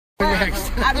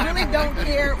I really don't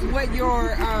care what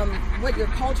your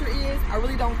culture is. I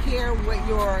really don't care what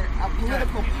your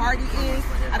political party is.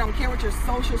 I don't care what your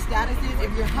social status is.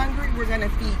 If you're hungry, we're going to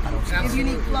feed you. If you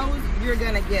need clothes, you're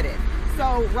going to get it.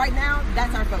 So right now,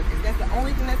 that's our focus. That's the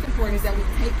only thing that's important, is that we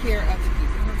take care of the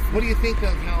people. What do you think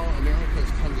of how America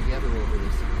has come together over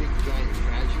this big, giant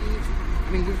tragedy?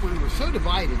 I mean, we were so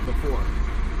divided before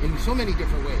in so many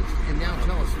different ways. And now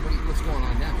tell us what's going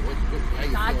on now. How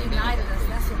you God united us.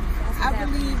 That's I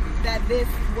believe that this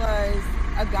was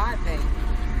a God thing.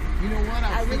 You know what?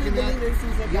 I really believe this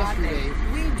is a God thing.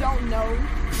 We don't know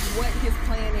what his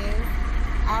plan is.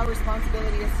 Our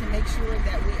responsibility is to make sure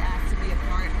that we ask to be a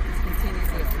part of his continued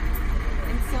will.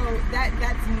 And so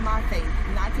that's my faith,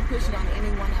 not to push it on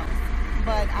anyone else.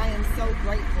 But I am so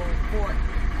grateful for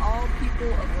all people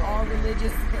of all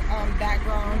religious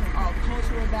backgrounds, all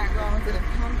cultural backgrounds that have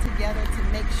come together to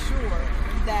make sure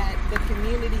that the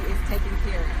community is taken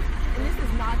care of. And this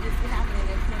is not just happening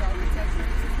in Port Arthur, Texas.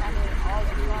 This is happening all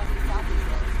across the Southeast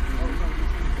coast.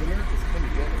 America's come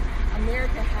together.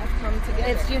 America has come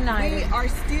together. It's united. We are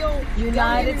still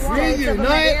United States of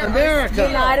America.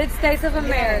 United States of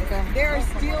America. Yeah, there are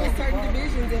still certain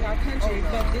divisions in our country,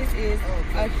 but this is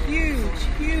a huge,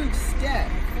 huge step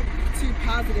to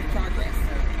positive progress.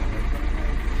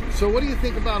 So what do you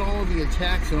think about all of the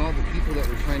attacks and all the people that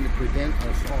were trying to prevent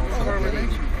us all from getting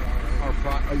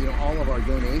all of our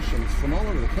donations from all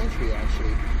over the country,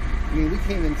 actually? I mean, we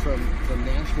came in from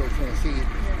Nashville, Tennessee,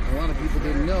 and a lot of people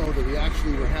didn't know that we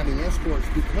actually were having escorts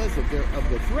because of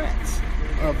the threats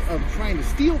of trying to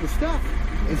steal the stuff.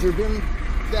 Has there been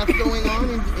theft going on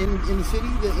in the city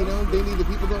that, maybe the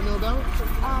people don't know about?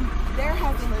 There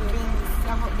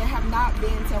have not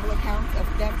been several accounts of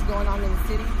theft going on in the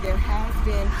city. There has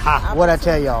been. What'd I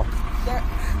tell y'all?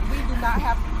 We do not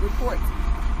have reports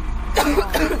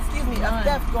of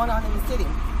theft going on in the city.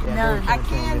 None. I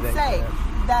can say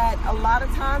that a lot of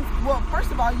times, well,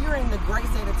 first of all, you're in the great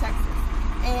state of Texas,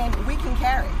 and we can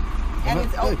carry, and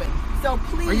it's open. So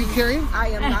please. Are you carrying? I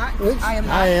am not. I am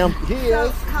not. I am. He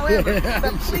is. However,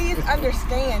 but please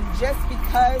understand, just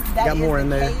because that is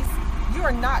the case, you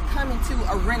are not coming to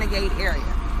a renegade area.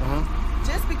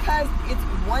 Just because it's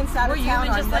one side of town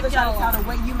or another side of town, or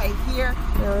what you may hear,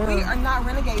 we are not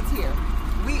renegades here.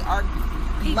 We are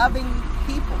loving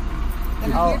people.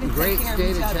 Great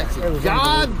state of Texas.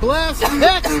 God bless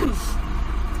Texas.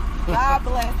 God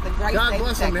bless the great God state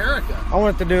bless of Texas. America. I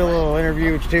wanted to do a little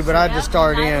interview with you too, but I just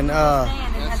started in.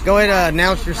 Go ahead and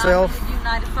announce yourself.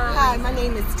 Hi, my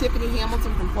name is Tiffany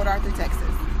Hamilton from Port Arthur, Texas.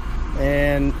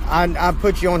 And I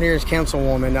put you on here as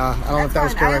councilwoman. I don't know if that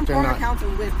was correct or not. I am former council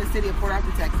with the city of Port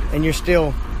Arthur, Texas. And you're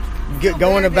still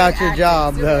going about your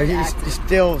job, though. You're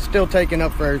still taking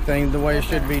up for everything the way it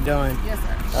should be done. Yes,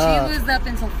 sir. She was up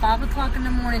until 5 o'clock in the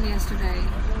morning yesterday,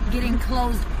 getting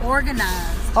clothes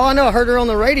organized. Oh, I know. I heard her on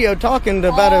the radio talking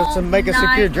about to make a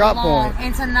secure drop point.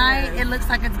 And tonight, it looks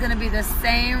like it's going to be the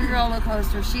same roller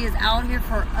coaster. She is out here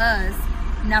for us,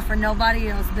 not for nobody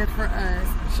else, but for us.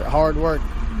 It's hard work.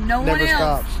 No one Never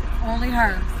else. stops. Only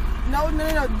her. No.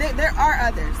 There are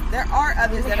others. There are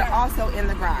others that are also in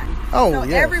the grind. Oh, so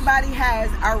yes. Everybody has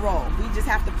our role. We just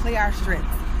have to play our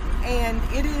strengths, and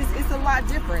it's a lot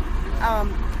different.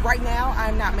 Right now,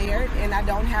 I'm not married and I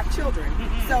don't have children,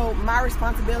 so my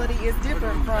responsibility is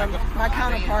different from my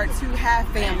counterparts who have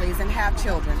families and have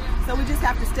children. So we just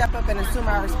have to step up and assume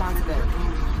our responsibility.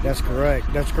 That's correct.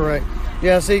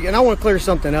 Yeah, see, and I want to clear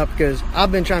something up because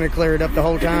I've been trying to clear it up the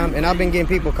whole time, and I've been getting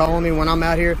people calling me when I'm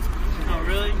out here. Oh,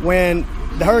 really? When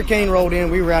the hurricane rolled in,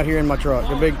 we were out here in my truck,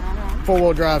 the big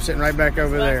four-wheel drive sitting right back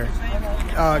over there.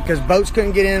 Because boats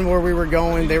couldn't get in where we were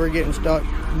going. They were getting stuck.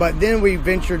 But then we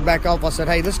ventured back off. I said,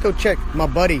 hey, let's go check my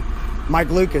buddy, Mike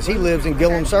Lucas. He lives in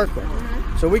Gillum Circle.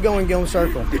 So we go in Gillum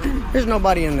Circle. There's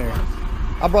nobody in there.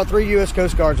 I brought 3 U.S.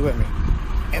 Coast Guards with me.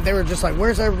 And they were just like,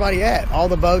 where's everybody at? All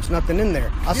the boats, nothing in there.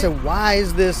 I said, why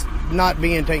is this not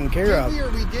being taken care of?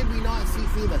 Did we not see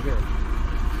FEMA here?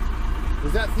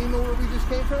 Was that FEMA where we just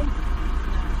came from?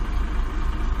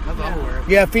 That's all I'm aware of.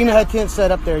 Yeah, FEMA had tents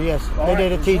set up there, yes. They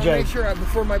did at TJ. Make sure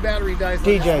before my battery dies.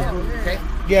 TJ. Okay.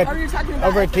 Yeah, Are you talking about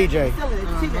over at TJ.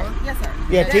 TJ? Yes, sir.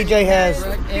 Yeah, TJ has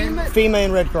FEMA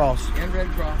and Red Cross. And Red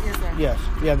Cross. Yes, sir. Yes,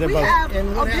 yeah, they're We both. have,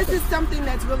 And what this happened? is something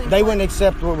that's really important. They wouldn't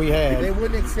accept what we had. They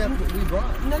wouldn't accept what we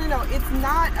brought. No. It's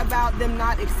not about them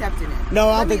not accepting it. No,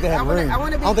 I don't think they had room. I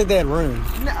don't think they had room.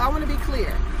 No, I want to be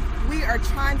clear. We are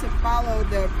trying to follow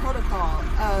the protocol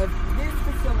of this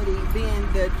facility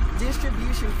being the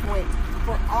distribution point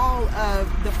for all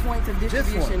of the points of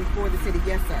distribution for the city.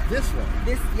 Yes, sir. This one.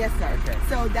 Yes, sir. Okay.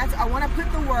 So I want to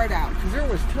put the word out. Because there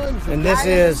was tons of. And this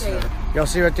is, y'all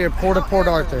see right there, Port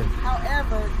Arthur.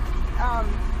 However,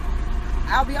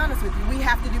 I'll be honest with you, we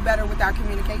have to do better with our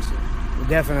communication.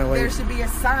 Definitely. There should be a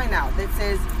sign out that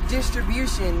says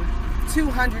distribution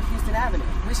 200 Houston Avenue.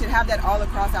 We should have that all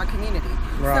across our community.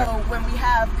 Right. So when we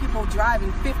have people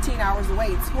driving 15 hours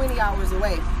away, 20 hours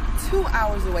away, 2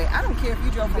 hours away, I don't care if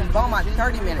you drove from Beaumont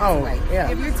 30 minutes away.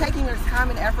 Yeah. If you're taking your time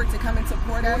and effort to come and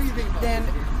support us, then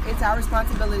it's our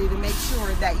responsibility to make sure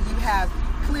that you have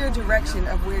clear direction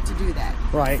of where to do that.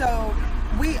 Right. So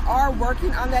we are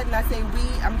working on that, and I say we,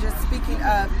 I'm just speaking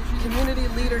of community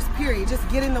leaders, period, just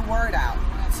getting the word out.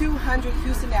 200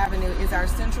 Houston Avenue is our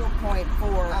central point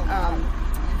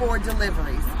for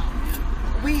deliveries.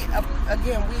 We,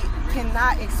 again, we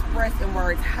cannot express in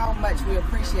words how much we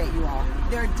appreciate you all.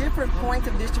 There are different points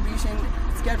of distribution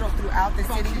scheduled throughout the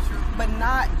city, but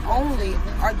not only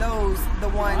are those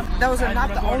are not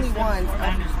the only ones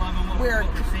where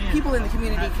people in the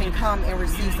community can come and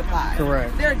receive supplies.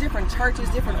 Correct. There are different churches,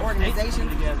 different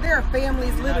organizations. There are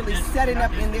families literally setting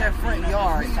up in their front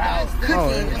yard,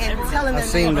 cooking and telling their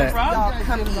neighbors, y'all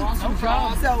come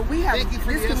eat. So we have,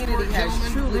 this community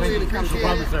has truly come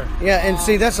together. Yeah, and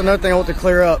see, that's another thing I want to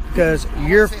clear up, because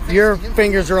your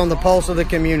fingers are on the pulse of the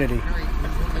community.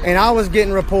 And I was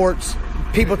getting reports,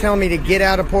 people telling me to get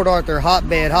out of Port Arthur,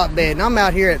 hotbed, and I'm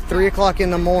out here at 3 o'clock in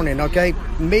the morning, okay?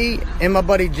 Me and my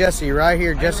buddy Jesse right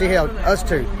here, Jesse Held, us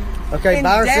two, okay, in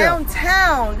by ourselves.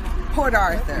 Downtown Port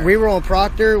Arthur. We were on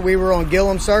Proctor, we were on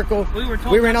Gillum Circle, we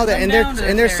were in all that,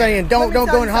 and they're saying, don't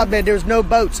go in hotbed, there's no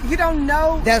boats. You don't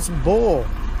know. That's bull.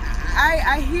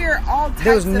 I hear all types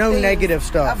There was of no things negative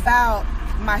stuff about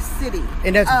my city.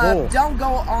 And that's bull. Don't go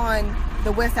on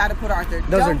the west side of Port Arthur.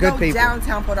 Those are good people. Don't go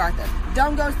downtown Port Arthur.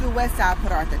 Don't go to the west side of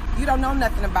Port Arthur. You don't know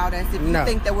nothing about us if you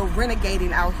think that we're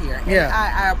renegading out here. And yeah.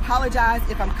 I apologize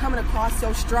if I'm coming across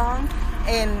so strong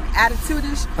and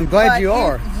attitude-ish. I'm glad you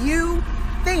are. If you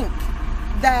think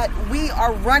that we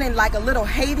are running like a little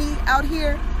Haiti out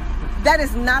here, that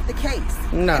is not the case.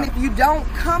 No. And if you don't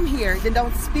come here, then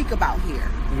don't speak about here.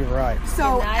 You're right.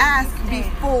 So ask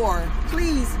before.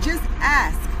 Please, just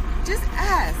ask. Just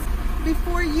ask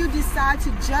before you decide to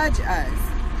judge us.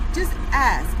 Just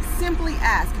ask. Simply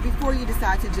ask before you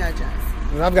decide to judge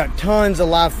us. I've got tons of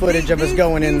live footage of us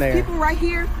going in there. These people right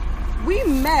here, we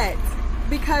met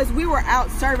because we were out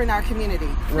serving our community.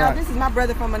 Right. Now, this is my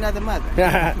brother from another mother.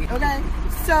 Okay?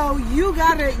 So you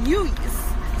gotta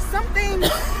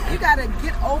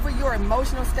get over your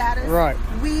emotional status. Right.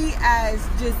 We as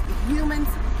just humans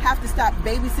have to stop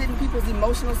babysitting people's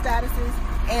emotional statuses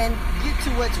and get to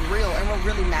what's real and what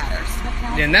really matters.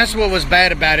 And that's what was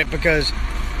bad about it, because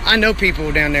I know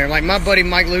people down there. Like my buddy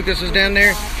Mike Lucas was down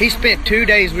there. He spent 2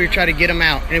 days, we were trying to get him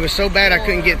out. And it was so bad I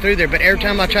couldn't get through there. But every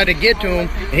time I tried to get to him,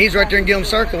 and he's right there in Gillum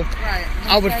Circle,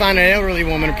 I would find an elderly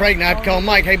woman pregnant. I'd call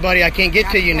Mike, hey buddy, I can't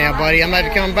get to you now, buddy. I'm going to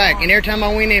have to come back. And every time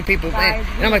I went in, people,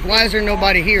 and I'm like, why is there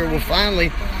nobody here? Well,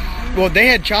 finally, they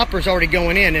had choppers already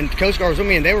going in, and the Coast Guard was with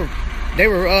me, and they were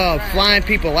flying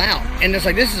people out. And it's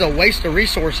like, this is a waste of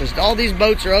resources. All these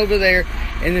boats are over there.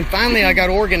 And then finally I got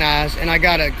organized, and I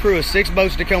got a crew of 6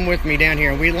 boats to come with me down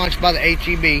here. And we launched by the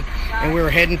HEB, and we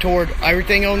were heading toward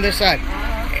everything on this side.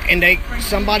 And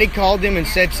somebody called them and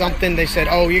said something. They said,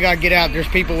 oh, you got to get out. There's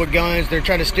people with guns. They're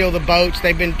trying to steal the boats.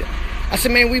 I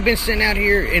said, man, we've been sitting out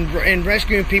here and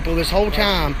rescuing people this whole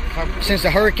time since the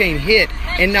hurricane hit,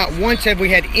 and not once have we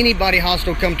had anybody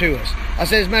hostile come to us. I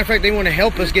said, as a matter of fact, they want to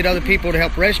help us get other people to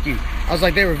help rescue. I was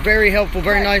like, they were very helpful,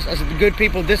 very nice. I said, the good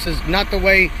people, this is not the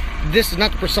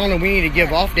persona we need to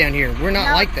give off down here. We're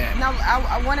not like that. Now,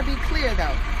 I want to be clear,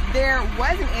 though. There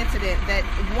was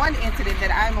one incident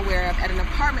that I'm aware of at an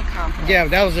apartment complex. Yeah,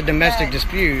 that was a domestic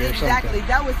dispute or something. Exactly.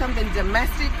 That was something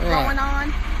domestic going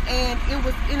on. And it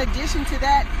was, in addition to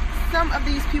that, some of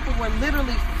these people were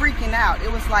literally freaking out.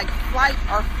 It was like fight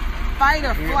or flight.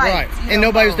 Right. And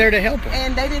nobody was there to help them.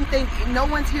 And they didn't think, no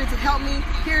one's here to help me.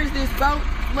 Here's this boat.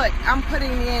 Look, I'm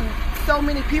putting in so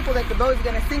many people that the boat is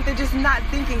going to sink. They're just not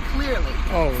thinking clearly.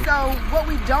 Oh. So what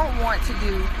we don't want to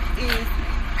do is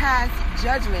pass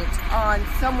judgment on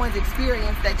someone's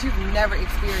experience that you've never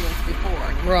experienced before.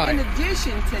 Right. In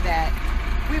addition to that,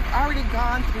 we've already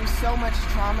gone through so much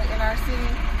trauma in our city.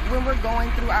 When we're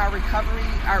going through our recovery,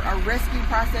 our rescue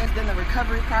process, then the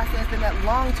recovery process, then that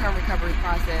long-term recovery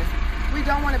process, we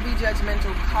don't want to be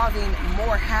judgmental, causing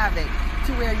more havoc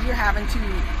to where you're having to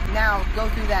now go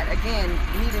through that again,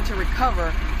 needing to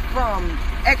recover from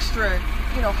extra,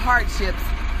 hardships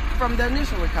from the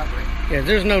initial recovery. Yeah,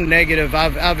 there's no negative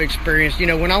I've experienced.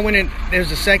 When I went in, there was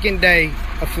the second day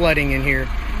of flooding in here,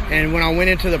 and when I went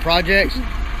into the projects,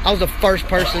 I was the first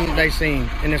person they seen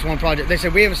in this one project. They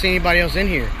said, we haven't seen anybody else in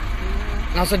here.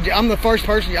 And I said, I'm the first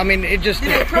person. I mean, it just...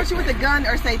 Did they approach you with a gun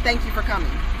or say, thank you for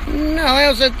coming? No,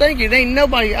 I said thank you. They ain't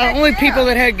nobody. Only people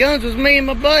that had guns was me and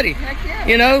my buddy. Heck yeah.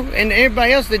 You know, and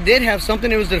everybody else that did have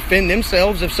something, it was to defend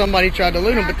themselves if somebody tried to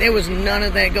loot them. But there was none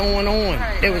of that going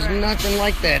on. There was nothing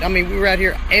like that. I mean, we were out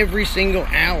here every single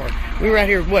hour. We were out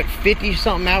here, what,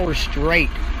 50-something hours straight.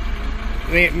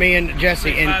 Me and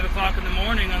Jesse. Like 5 o'clock in the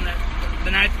morning on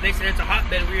the night that they said it's a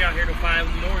hotbed. We were out here till 5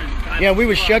 in the morning. Yeah, we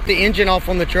would shut the engine off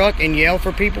on the truck and yell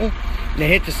for people. And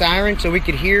hit the siren so we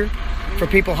could hear for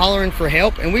people hollering for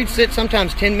help. And we'd sit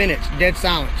sometimes 10 minutes, dead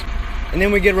silence. And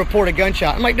then we get a report of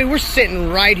gunshot. I'm like, dude, we're sitting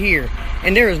right here.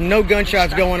 And there is no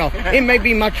gunshots going off. It may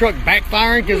be my truck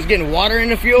backfiring because it's getting water in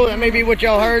the fuel. That may be what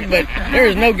y'all heard. But there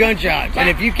is no gunshots. And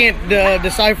if you can't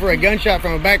decipher a gunshot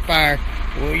from a backfire,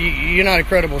 well, you're not a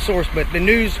credible source. But the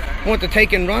news want to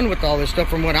take and run with all this stuff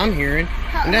from what I'm hearing.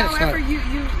 And that's however, not...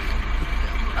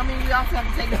 I mean, we also have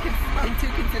to take into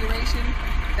consideration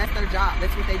that's their job.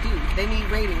 That's what they do. They need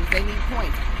ratings. They need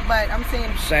points. But I'm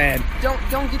saying, sad.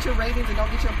 Don't get your ratings and don't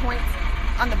get your points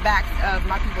on the backs of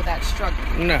my people that struggle.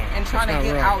 No, and trying to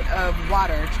get out of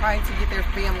water, trying to get their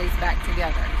families back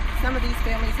together. Some of these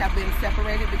families have been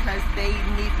separated because they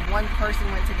need. One person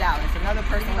went to Dallas, another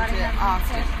person went to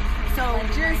Austin. So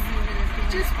just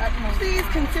please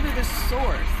consider the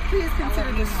source. Please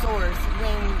consider the source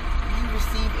when you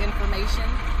receive information.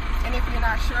 And if you're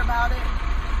not sure about it,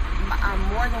 I'm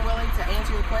more than willing to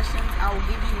answer your questions. I will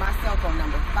give you my cell phone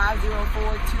number,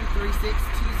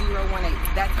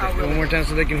 504-236-2018. That's how real. One more time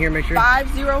so they can hear, make sure.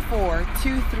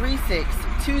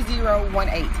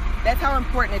 504-236-2018. That's how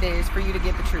important it is for you to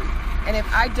get the truth. And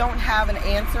if I don't have an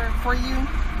answer for you,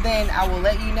 then I will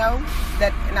let you know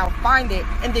that, and I'll find it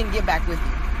and then get back with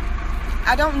you.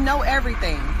 I don't know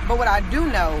everything, but what I do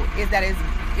know is that it's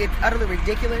utterly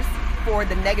ridiculous for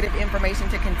the negative information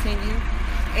to continue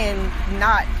and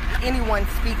not anyone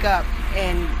speak up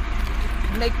and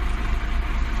make.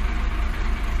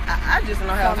 I just don't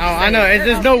know how. I know.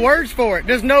 There's no words for it.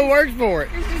 There's no words for it.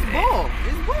 It's just bull.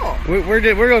 It's bull. We're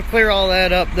gonna clear all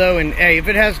that up though, and hey, if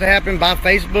it has to happen by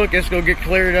Facebook, it's gonna get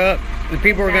cleared up. The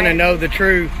people are gonna know the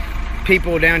true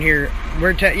people down here.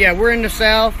 We're in the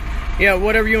South. Yeah,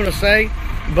 whatever you want to say,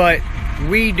 but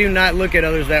we do not look at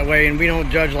others that way, and we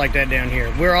don't judge like that down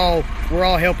here. We're all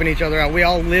helping each other out. We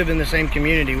all live in the same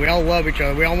community. We all love each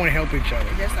other. We all want to help each other.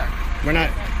 Yes, sir. We're not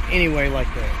anyway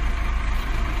like that.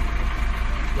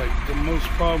 Like the most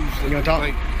problems, like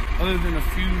other than a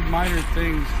few minor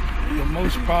things, the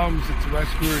most problems that the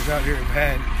rescuers out here have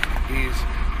had is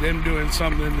them doing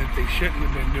something that they shouldn't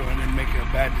have been doing and making a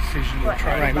bad decision to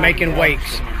try to making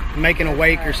a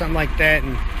wake or something like that,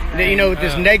 and you know,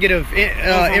 this negative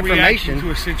information to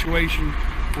a situation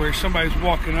where somebody's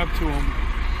walking up to them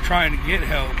trying to get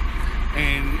help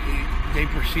and they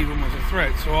perceive them as a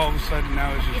threat, so all of a sudden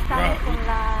now it's just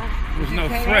there's no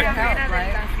threat.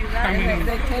 I mean,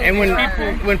 and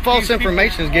when false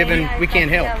information is given, we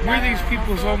can't help. We're these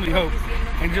people's only hope.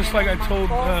 And just like I told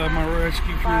my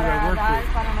rescue crew that I work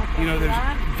with, you know, there's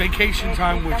vacation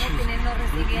time, which is,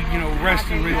 you know, rest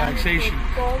and relaxation.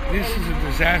 This is a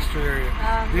disaster area.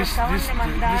 This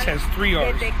has 3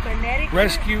 R's: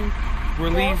 rescue,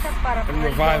 relief, and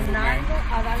revival, man.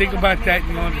 Think about that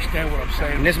and you'll understand what I'm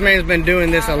saying. And this man's been doing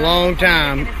this a long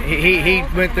time. He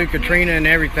went through Katrina and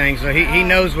everything, so he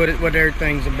knows what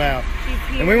everything's about.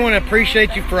 And we want to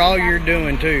appreciate you for all you're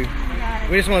doing too.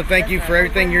 We just want to thank you for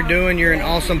everything you're doing. You're an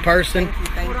awesome person.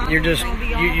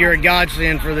 You're a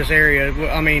godsend for this area.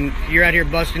 I mean, you're out here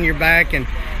busting your back and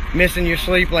missing your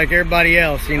sleep like everybody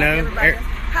else, you know.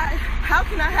 How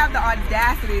can I have the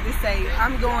audacity to say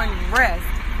I'm going rest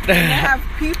and have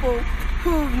people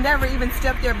who've never even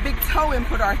stepped their big toe in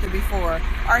Port Arthur before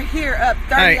are here up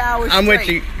 30 hours I'm straight. with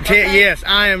you. Okay? Yes,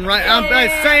 I am right.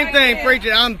 Same thing,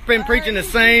 preaching. I've been preaching the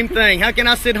same thing. How can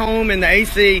I sit home in the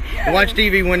AC and watch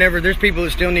TV whenever there's people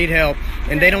that still need help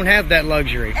and they don't have that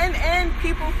luxury? And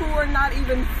people who are not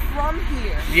even from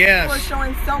here. Yes. Who are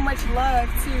showing so much love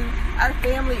to our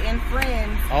family and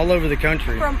friends. All over the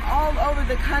country. From all over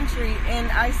the country.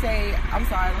 And I say, I'm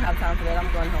sorry, I don't have time for that.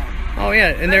 I'm going home. Oh yeah,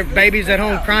 and their babies at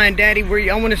home crying, "Daddy, where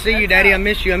you? I want to see you, Daddy. I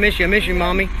miss you. I miss you. I miss you,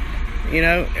 Mommy." You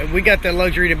know, we got that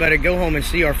luxury to better go home and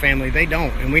see our family. They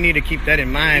don't, and we need to keep that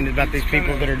in mind about these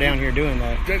people that are down here doing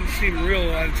that. It doesn't seem real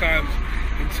a lot of times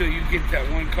until you get that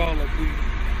one call. Like we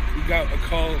got a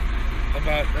call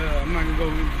about, I'm not going to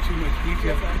go into too much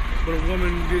detail, but a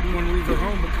woman didn't want to leave her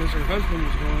home because her husband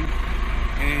was gone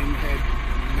and had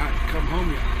not come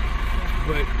home yet.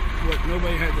 But what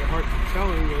nobody had the heart to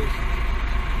tell her was,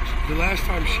 the last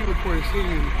time she reported seeing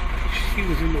him, he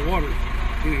was in the water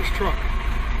in his truck.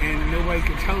 And nobody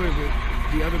could tell her that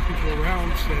the other people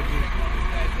around said that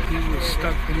he was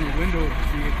stuck in the window of the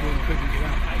vehicle and couldn't get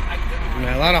out.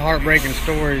 Yeah, a lot of heartbreaking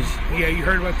stories. Yeah, you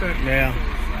heard about that? Yeah.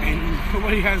 And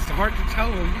nobody has the heart to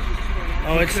tell them.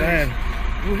 Oh, it's sad.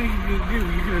 What are you going to do?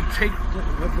 You're going to take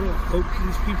what little hope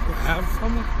these people have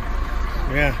from them?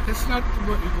 Yeah. That's not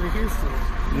what we're here for.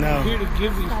 No. We're here to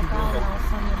give these people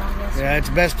hope. Yeah, it's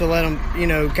best to let them,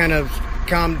 kind of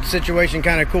calm the situation,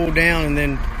 kind of cool down, and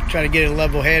then try to get a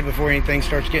level head before anything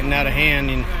starts getting out of hand.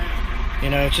 And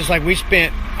it's just like we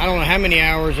spent, I don't know how many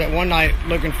hours that one night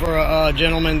looking for a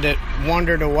gentleman that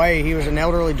wandered away. He was an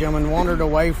elderly gentleman, wandered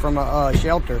away from a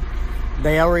shelter.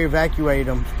 They already evacuated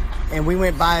him. And we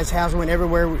went by his house, went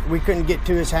everywhere. We couldn't get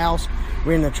to his house. We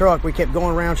were in the truck. We kept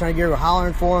going around trying to get her,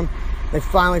 hollering for him. They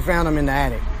finally found him in the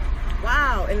attic.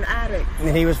 Wow, in the attic.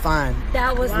 And he was fine.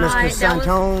 That was Mr.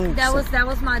 Santone. That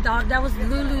was my dog. That was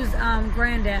Lulu's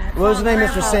granddad. What was his name,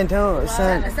 Mr. Santone?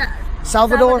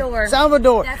 Salvador.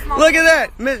 Look at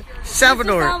that, Miss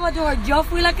Salvador. Salvador, yo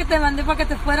fui la que te mandé para que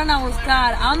te fueran a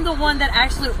buscar. I'm the one that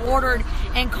actually ordered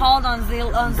and called on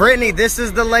Zillow. Brittany, this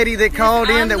is the lady that called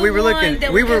in that we were looking.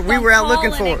 We were out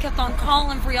looking for. Kept on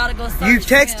calling for y'all to go search. You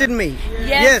texted me.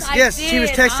 Yes, she was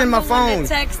texting my phone.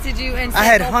 Texted you and said, I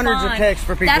had hundreds of texts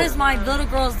for people. That is my little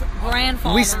girl's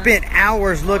grandfather. We spent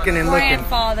hours looking and looking.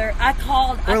 Grandfather, I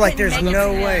called. We're like, there's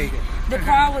no way.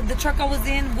 The truck I was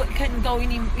in couldn't go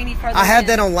any further. I had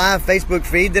that on live Facebook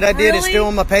feed that I did. Really? It's still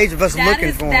on my page of us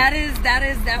looking for him. That is.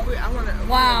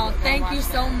 Wow, thank you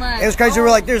so much. It was crazy. We're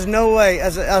like, there's no way.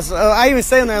 I even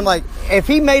say on there, I'm like, if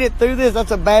he made it through this,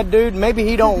 that's a bad dude. Maybe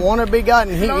he don't want to be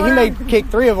gotten. He may kick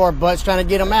 3 of our butts trying to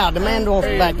get him out. The man wants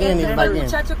back in. He's back in.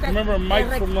 Remember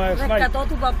Mike from last night?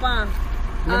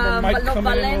 Remember Mike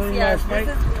coming in the room last night?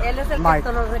 Él es el Mike.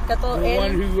 que te lo rescató. The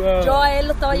one who, Yo a él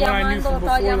lo estaba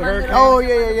llamando, Oh,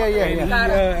 yeah. And he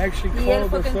actually Y él called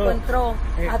fue que us up. encontró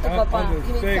a tu papá.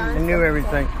 I knew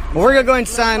everything. Well, we're going to go ahead and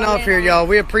sign off here, y'all.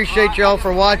 We appreciate y'all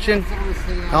for watching.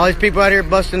 All these people out here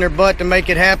busting their butt to make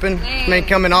it happen.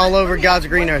 Coming all over God's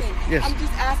green earth. Yes. I'm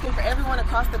just asking for everyone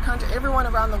across the country, everyone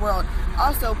around the world.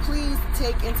 Also, please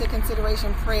take into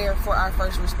consideration prayer for our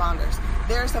first responders.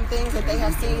 There are some things that they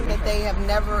have seen that they have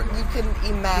you couldn't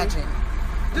imagine.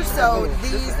 So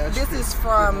this is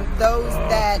from those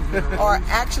that are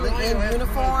actually in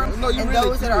uniform and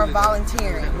those that are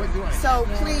volunteering. So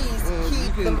please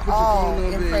keep them all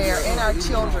in prayer, and our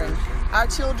children. Our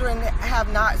children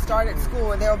have not started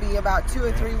school, and they'll be about 2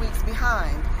 or 3 weeks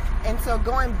behind. And so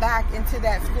going back into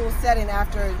that school setting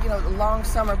after the long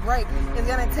summer break is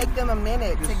going to take them a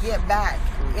minute to get back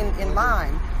in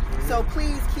line. So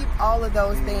please keep all of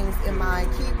those things in mind.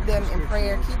 Keep them in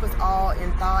prayer. Keep us all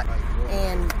in thought.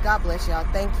 And God bless y'all.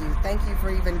 Thank you. Thank you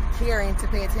for even caring to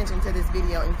pay attention to this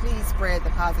video. And please spread the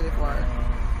positive word.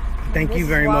 Thank you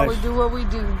very much. We do what we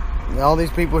do. All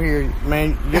these people here,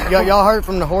 man, y'all heard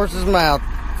from the horse's mouth,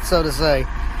 so to say.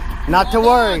 Not to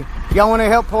worry. Y'all want to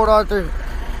help Port Arthur?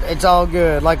 It's all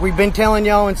good. Like we've been telling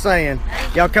y'all and saying.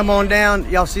 Y'all come on down.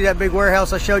 Y'all see that big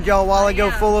warehouse I showed y'all a while ago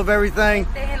full of everything?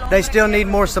 They still need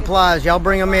more supplies. Y'all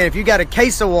bring them in. If you got a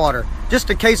case of water, just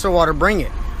a case of water, bring it.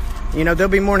 They'll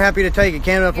be more than happy to take it.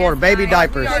 Can of water, baby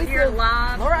diapers.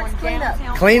 Clorox cleanup.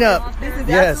 Clean up. This is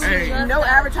Yes. absolutely no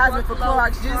advertisement for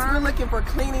Clorox. We're looking for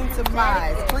cleaning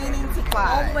supplies. Cleaning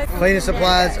supplies. Cleaning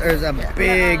supplies is a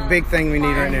big thing we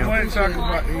need right You now. want to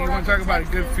talk about a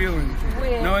good feeling.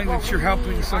 Knowing that you're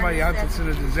helping somebody out that's in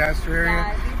a disaster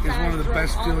area is one of the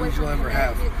best feelings you'll ever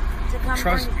have.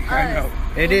 Trust me, I know.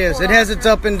 It is. It has its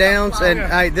up and downs,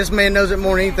 and this man knows it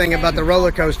more than anything about the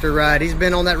roller coaster ride. He's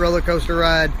been on that roller coaster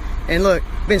ride, and look,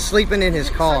 been sleeping in his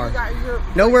car.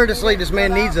 Nowhere to sleep. This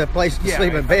man needs a place to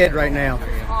sleep, a bed right now.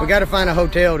 We got to find a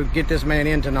hotel to get this man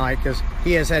in tonight because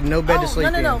he has had no bed to sleep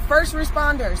in. No. First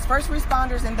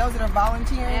responders, and those that are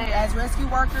volunteering as rescue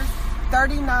workers.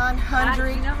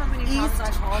 3900 East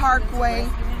Parkway,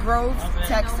 Groves,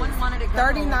 Texas.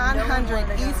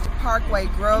 3900 East Parkway,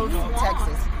 Groves,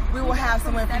 Texas. We will have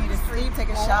somewhere for you to sleep, take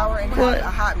a shower, and have a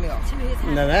hot meal.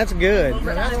 No, that's good.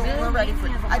 We're ready for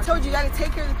it. I told you, you got to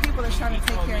take care of the people that's trying to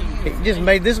take care of you. He just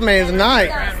made this man's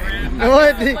night.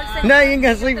 What? Now you ain't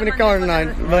gonna sleep in the car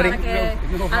tonight, buddy.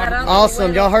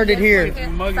 Awesome. Y'all heard it here.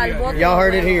 Y'all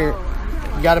heard it here.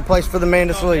 Got a place for the man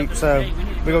to sleep, so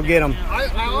we go get him. I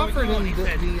offered him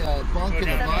the bunk in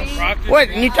the bus. What?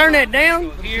 And you turn that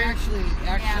down?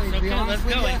 Actually, to be honest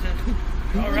with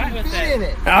you, All right with that. in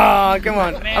it. Oh, come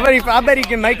on. I bet he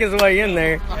can make his way in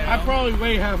there. I probably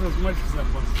weigh half as much as that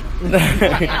bus.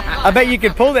 I bet you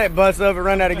could pull that bus up and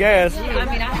run out of gas. I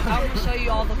mean, I will show you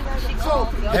all all the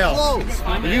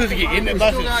Clothes. We used to get in the We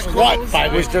bus still got and squat clothes.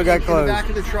 5 We still got In the clothes. back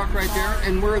of the truck right there.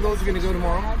 And where are those going to go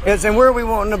tomorrow? Yes, and where are we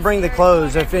wanting to bring the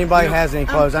clothes? If anybody has any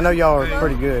clothes, I know y'all are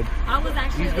pretty good. I was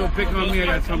actually. He's gonna pick on me. I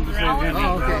got something to say to him.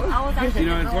 Oh, okay. I was actually. You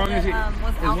know, as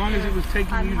long as it was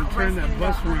taking you to turn that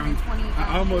bus around,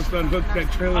 I almost unhooked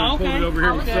that trailer and pulled it over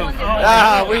here myself. It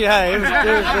was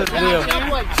this deal.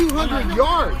 That's like 200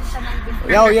 yards.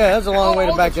 Oh yeah, that's a long way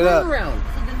to back it up. Turnaround.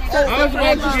 I was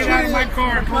about to get out of my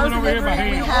car and pull it over here by We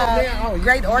hand. have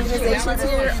great organizations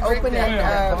here, open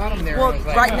and well,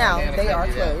 right now they are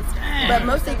closed, but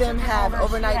most of them have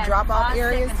overnight drop-off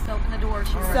areas.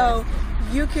 So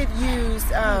you could use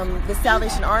the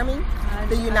Salvation Army,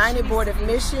 the United Board of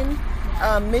Missions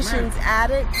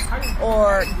Addicts,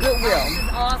 or Goodwill.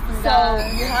 So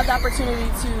you have the opportunity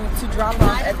to drop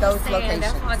off at those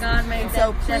locations.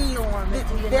 So please,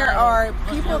 there are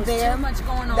people there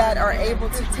that are able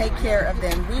to take care of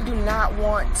them. We do not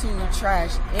want to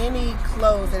trash any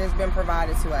clothes that has been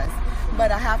provided to us.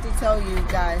 But I have to tell you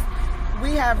guys,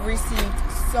 we have received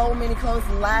so many clothes.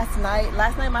 Last night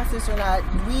my sister and I,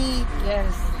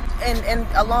 and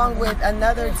along with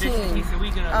another team,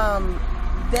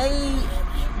 they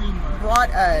brought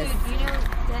us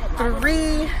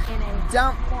 3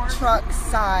 dump truck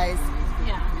size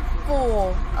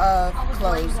full of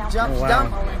clothes.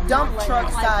 Dump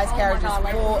truck size carriages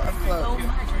full of clothes.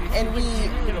 And we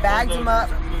bagged them up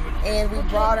and we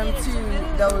brought them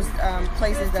to those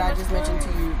places that I just mentioned to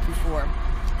you before.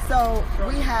 So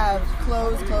we have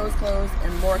clothes,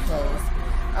 and more clothes.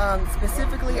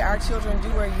 Specifically, our children do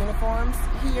wear uniforms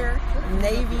here,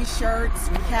 navy shirts,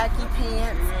 khaki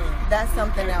pants. That's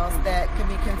something else that could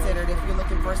be considered if you're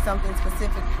looking for something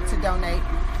specific to donate.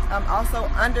 Also,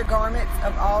 undergarments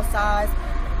of all size,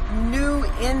 new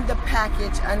in the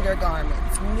package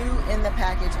undergarments,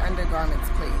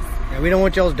 please. Yeah, we don't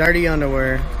want y'all's dirty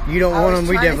underwear. You don't want them.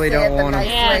 We definitely don't want them.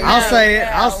 I'll say it.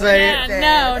 I'll say it.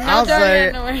 No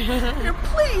dirty underwear.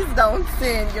 Please don't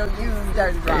send your used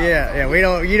dirty drawers. Yeah. We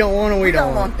don't. You don't want them. We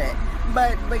don't want that.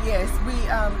 But yes,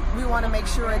 we want to make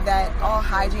sure that all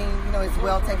hygiene, is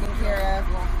well taken care of,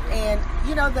 and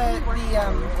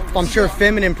I'm sure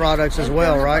feminine products as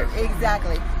well, right?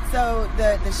 Exactly. So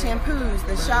the shampoos,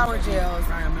 the shower gels,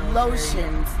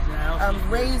 lotions,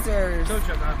 razors,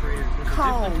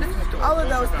 combs, all of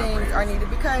those things are needed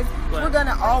because we're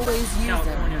gonna always use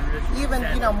them. Even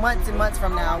months and months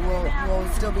from now, we'll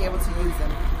still be able to use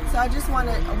them. So I just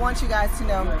want you guys to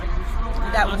know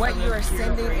that what you are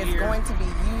sending is going to be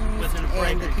used,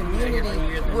 and the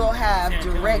community will have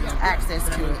direct access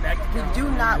to it.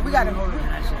 We got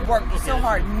to work so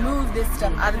hard, move this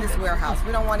stuff out of this warehouse.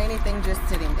 We don't want anything just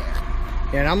sitting there.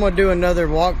 Yeah, and I'm going to do another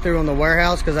walkthrough on the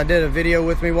warehouse because I did a video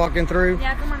with me walking through.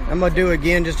 Yeah, come on. I'm going to do it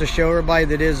again just to show everybody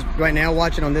that is right now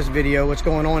watching on this video what's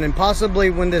going on. And possibly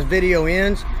when this video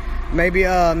ends, maybe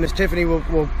Miss Tiffany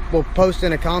will post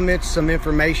in the comments some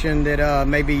information that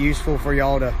may be useful for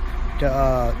y'all to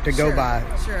go by.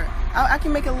 Sure. I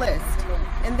can make a list,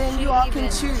 and then you all can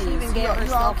choose.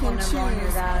 You all can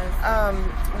choose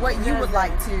what you would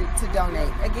like to donate.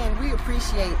 Again, we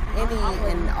appreciate any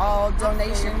and all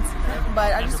donations,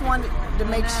 but I just wanted to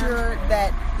make sure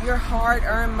that your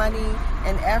hard-earned money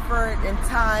and effort and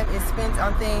time is spent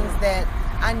on things that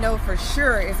I know for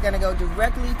sure is going to go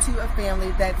directly to a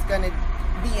family that's going to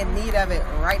be in need of it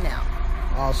right now.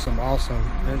 Awesome.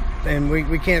 And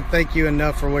we can't thank you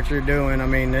enough for what you're doing. I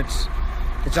mean, it's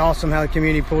awesome how the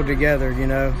community pulled together,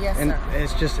 Yes, and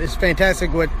sir. it's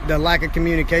fantastic what the lack of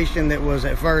communication that was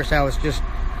at first, how it's just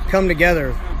come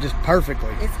together just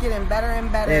perfectly. It's getting better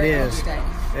and better. It is. Each day.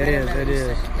 It is.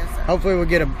 Yes, sir. Hopefully we'll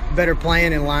get a better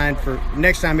plan in line for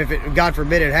next time if it, God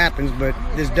forbid it happens, but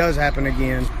this does happen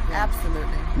again.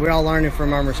 Absolutely. We're all learning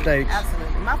from our mistakes.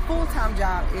 Absolutely. My full-time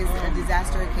job is a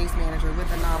disaster case manager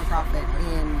with a nonprofit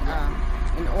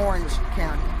in Orange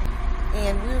County.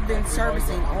 And we've been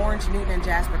servicing Orange, Newton, and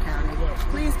Jasper County.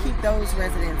 Please keep those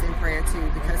residents in prayer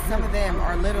too, because some of them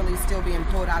are literally still being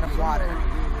pulled out of water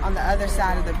on the other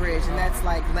side of the bridge, and that's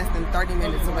like less than 30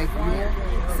 minutes away from here.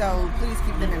 So please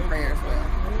keep them in prayer as well.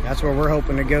 That's where we're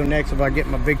hoping to go next. If I get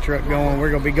my big truck going,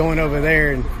 we're going to be going over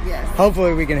there, and yes,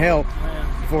 hopefully we can help.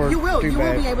 You will be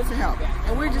able to help,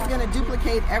 and we're just going to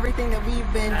duplicate everything that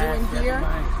we've been doing here.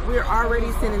 We're already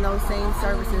sending those same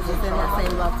services and sending that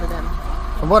same love to them.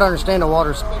 From what I understand, the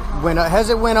water's went up. Has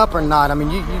it went up or not? I mean,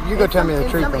 you go tell me the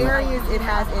truth. In some areas, it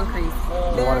has increased.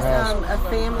 There's a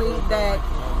family that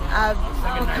I've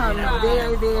become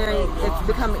it's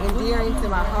become endearing to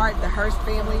my heart, the Hurst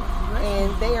family,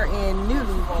 and they are in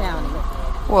Newton County.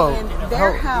 Whoa. And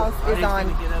their house is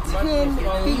on 10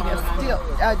 feet of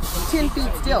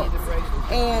stilts,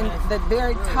 and the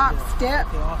very top step,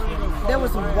 there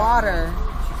was water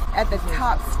at the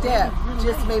top step,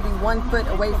 just maybe 1 foot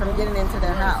away from getting into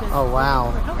their house. Oh,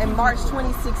 wow. In March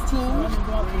 2016,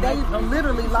 they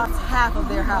literally lost half of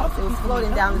their house. It was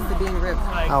floating down the Sabine River.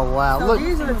 Oh, wow. So Look,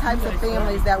 these are the types of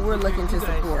families that we're looking to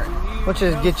support. let's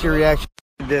just get your reaction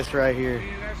to this right here.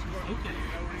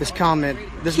 This comment.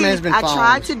 This man's been I following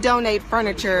tried us. to donate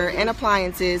furniture and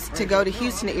appliances to go to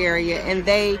Houston area, and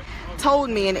they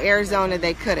told me in Arizona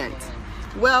they couldn't.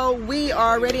 Well, we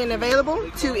are ready and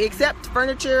available to accept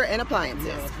furniture and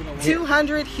appliances.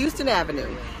 200 Houston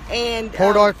Avenue. And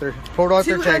Port Arthur,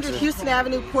 200 Texas. Houston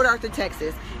Avenue, Port Arthur,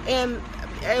 Texas. And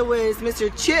it was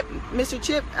Mr. Chip. Mr.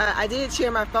 Chip, I did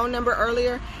share my phone number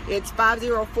earlier. It's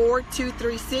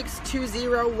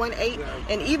 504-236-2018.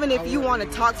 And even if you want to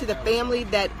talk to the family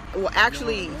that will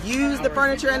actually use the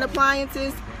furniture and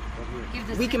appliances,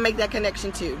 we can make that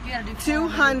connection too.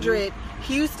 200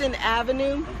 Houston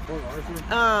Avenue,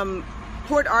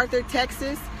 Port Arthur,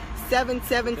 Texas,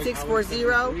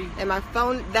 77640. And my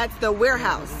phone, that's the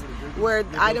warehouse where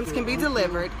items can be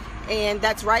delivered. And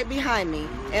that's right behind me.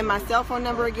 And my cell phone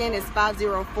number again is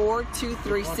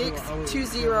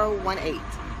 504-236-2018.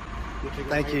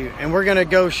 Thank you. And we're going to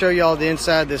go show y'all the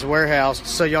inside of this warehouse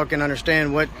so y'all can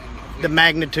understand what the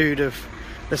magnitude of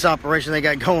this operation they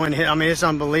got going here. I mean, it's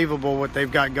unbelievable what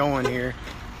they've got going here.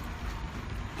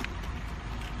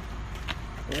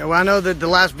 Yeah, well, I know that the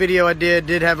last video I did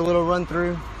have a little run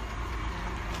through.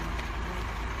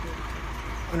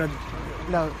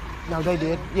 No, they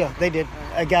did. Yeah, they did.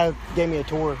 A guy gave me a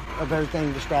tour of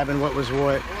everything, describing what was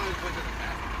what.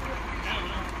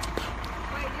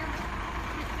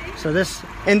 So this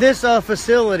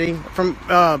facility from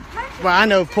well, I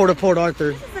know Port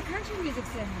Arthur. This is a country music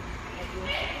center.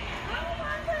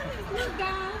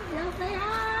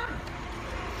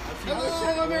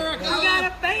 Hello, America. We got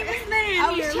a famous man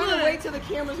I was here. trying to Look. wait till the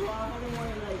cameras were on. I didn't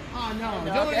want to like. Oh, no.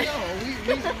 Okay. No.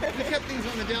 We kept things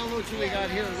on the down low till we got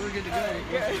here. We're good to go. Once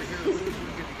we're here, we're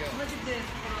good to go. Look at this.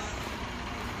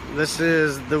 This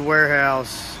is the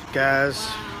warehouse, guys.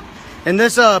 And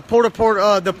this the port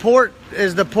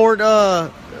is the port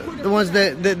the ones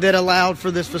that allowed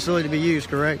for this facility to be used,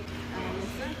 correct?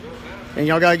 And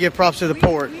y'all gotta give props to the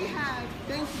port. We have,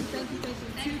 thank you to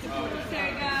the Port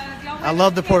Authority. I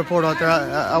love the Port Arthur.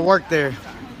 I worked there.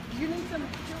 You need some.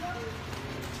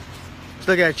 Just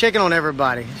look at her, checking on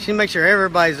everybody. She makes sure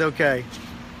everybody's okay.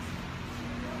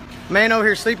 Man over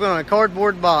here sleeping on a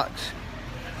cardboard box.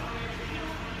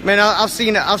 Man, I've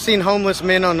seen homeless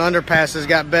men on underpasses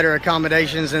got better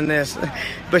accommodations than this,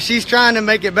 but she's trying to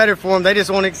make it better for them. They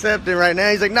just won't accept it right now.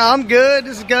 He's like, "No, I'm good.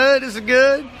 This is good. This is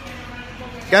good."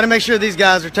 Got to make sure these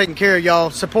guys are taking care of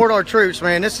y'all. Support our troops,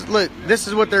 man. This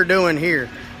is what they're doing here,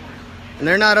 and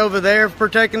they're not over there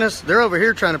protecting us. They're over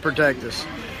here trying to protect us.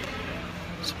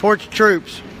 Support your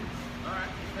troops.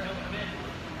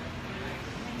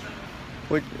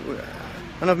 I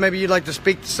don't know if maybe you'd like to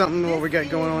speak to something what we got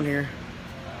going on here.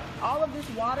 All of this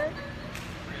water,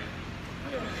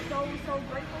 we are so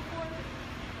grateful for it.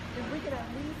 If we could at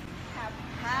least have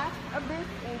half of this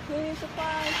in cleaning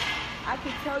supplies, I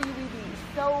could tell you we'd be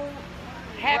so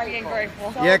Happy and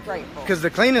grateful. So Yeah, grateful. because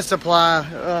the cleaning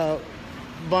supply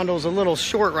bundle's a little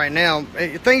short right now.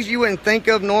 Things you wouldn't think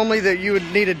of normally that you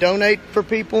would need to donate for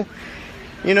people.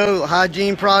 You know,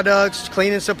 hygiene products,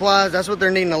 cleaning supplies, that's what they're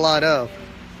needing a lot of.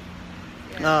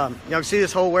 Y'all can see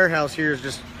this whole warehouse here is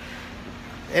just,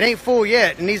 it ain't full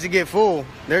yet. It needs to get full.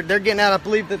 They're getting out, I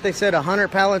believe that they said 100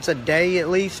 pallets a day at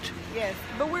least. Yes,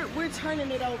 but we're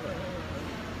turning it over.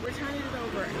 We're turning it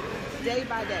over day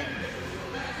by day.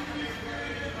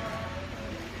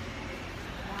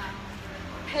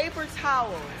 Paper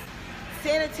towels,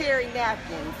 sanitary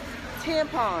napkins,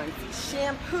 tampons,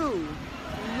 shampoo,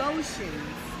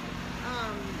 lotions,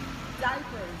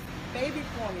 diapers, baby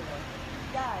formula.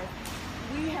 Guys,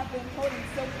 we have been holding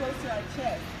so close to our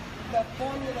chest the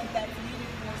formula that's needed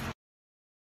for.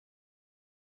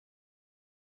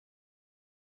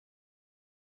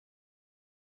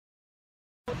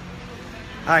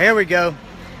 All right, here we go.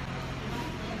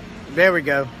 There we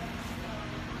go.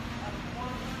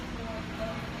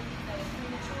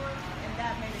 And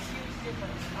that made a huge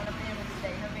difference on a family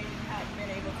today. Her baby hadn't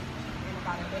been able to eat in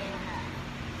about a day and a half.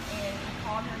 And we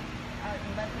called her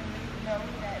and let them know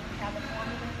that we have a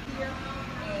formula here.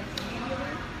 And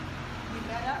immediately we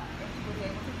met up and she was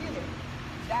able to get it.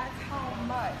 That's how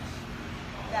much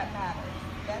that matters.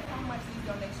 That's how much these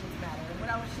donations matter. And what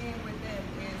I was sharing with them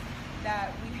is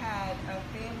that we had a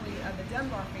family, the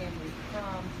Dunbar family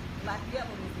from Lafayette,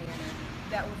 Louisiana,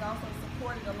 that was also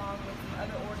supported along with some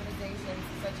other organizations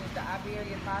such as the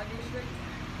Iberian Fire District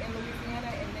in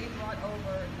Louisiana, and they brought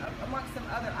over, amongst some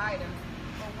other items,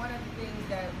 but one of the things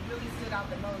that really stood out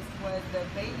the most was the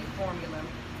baby formula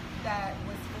that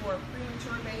was for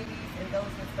premature babies and those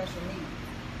with special needs.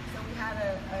 So we had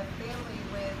a family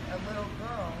with a little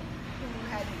girl who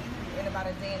hadn't eaten in about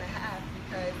a day and a half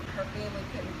because her family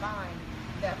couldn't find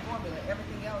that formula.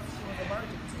 Everything else she was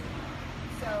allergic to.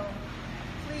 So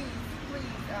please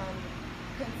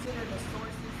consider the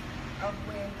sources of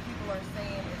when people are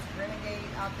saying it's renegade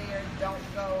out there, don't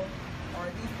go, or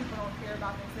these people don't care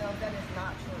about themselves. That is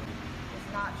not true. It's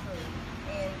not true.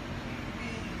 And we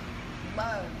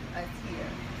love us here.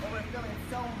 And we're feeling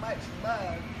so much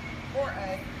love for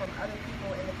us from other people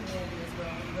in the community as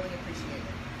well. We really appreciate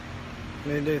it.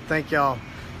 They do. Thank y'all.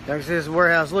 There's this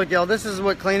warehouse. Look, y'all, this is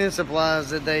what cleaning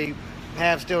supplies that they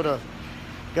have still to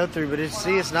go through, but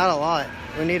it's not a lot.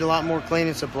 We need a lot more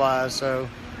cleaning supplies, so.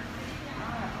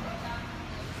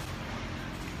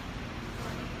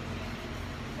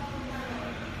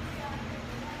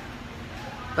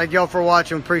 Thank y'all for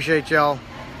watching. Appreciate y'all.